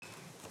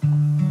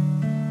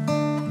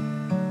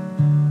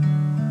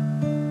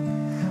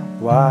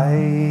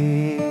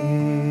Wise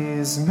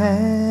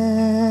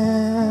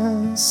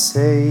men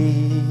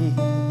say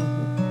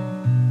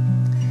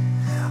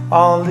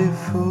only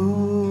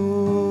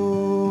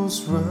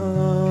fools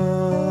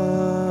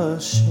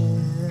rush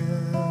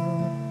in,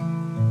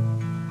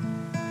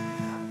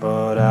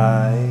 but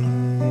I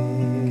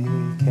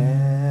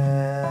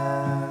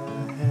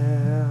can't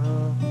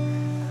help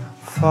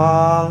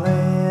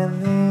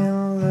falling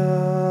in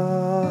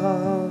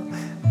love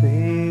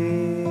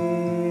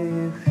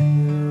with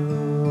you.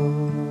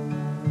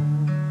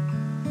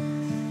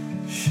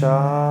 Shall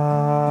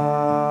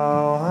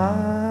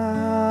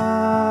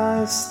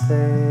I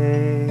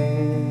stay?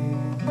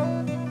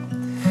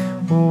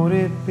 Would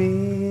it be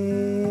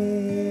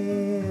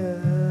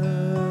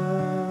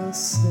a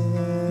sin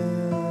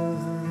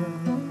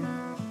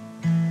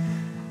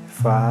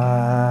if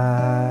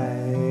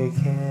I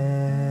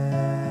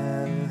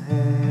can't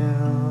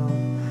help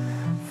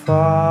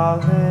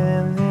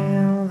falling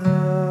in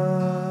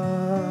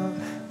love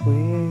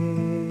with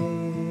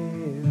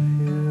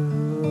you?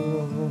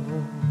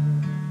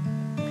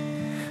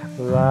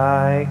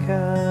 Like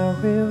a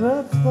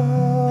river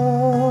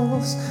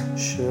flows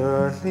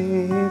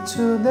surely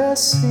to the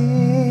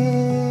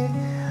sea,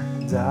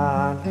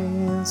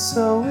 darling,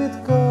 so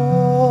it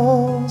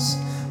goes.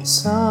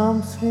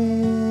 Some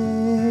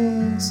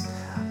things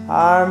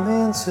are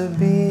meant to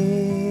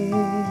be.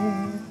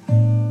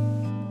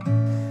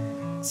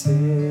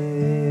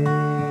 Take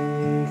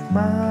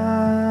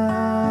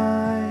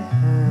my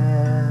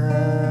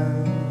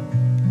hand,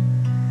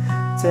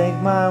 take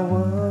my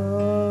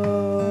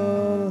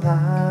whole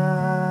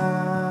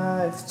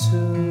life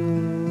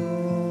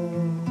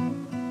too,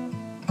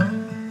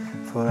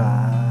 for I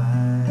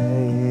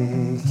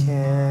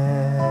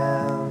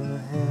can't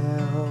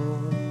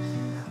help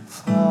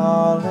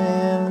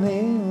falling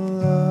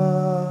in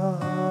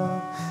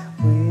love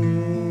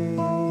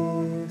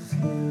with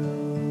you.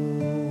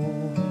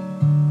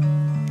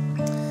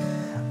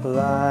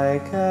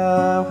 Like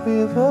a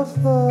river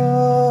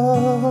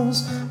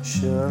flows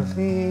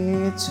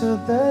surely to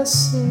the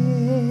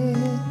sea,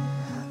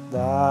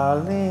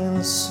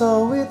 darling,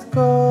 so it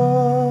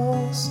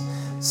goes.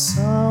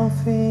 Some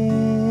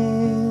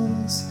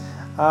things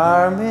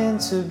are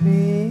meant to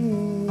be.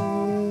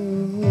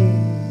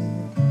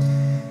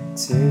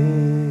 Take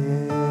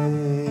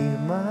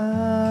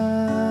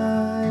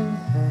my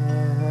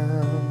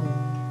hand,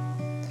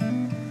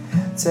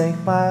 take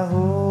my